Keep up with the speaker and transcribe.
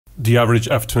The average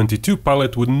F-22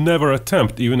 pilot would never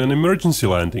attempt even an emergency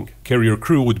landing. Carrier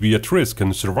crew would be at risk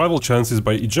and survival chances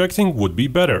by ejecting would be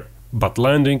better. But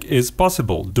landing is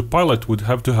possible. The pilot would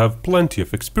have to have plenty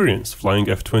of experience flying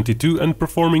F-22 and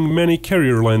performing many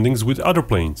carrier landings with other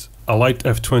planes. A light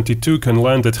F-22 can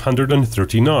land at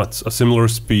 130 knots, a similar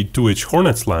speed to which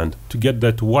Hornets land. To get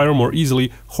that wire more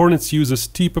easily, Hornets use a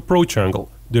steep approach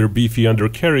angle. Their beefy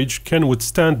undercarriage can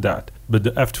withstand that, but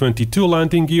the F-22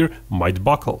 landing gear might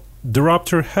buckle. The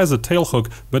Raptor has a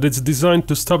tailhook, but it's designed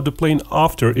to stop the plane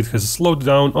after it has slowed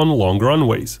down on long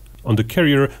runways. On the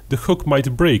carrier, the hook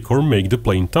might break or make the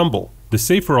plane tumble. The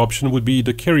safer option would be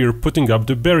the carrier putting up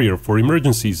the barrier for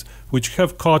emergencies, which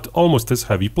have caught almost as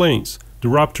heavy planes. The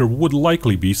Raptor would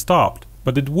likely be stopped,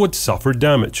 but it would suffer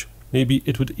damage. Maybe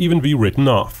it would even be written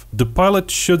off. The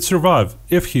pilot should survive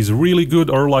if he's really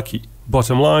good or lucky.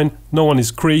 Bottom line, no one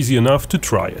is crazy enough to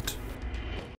try it.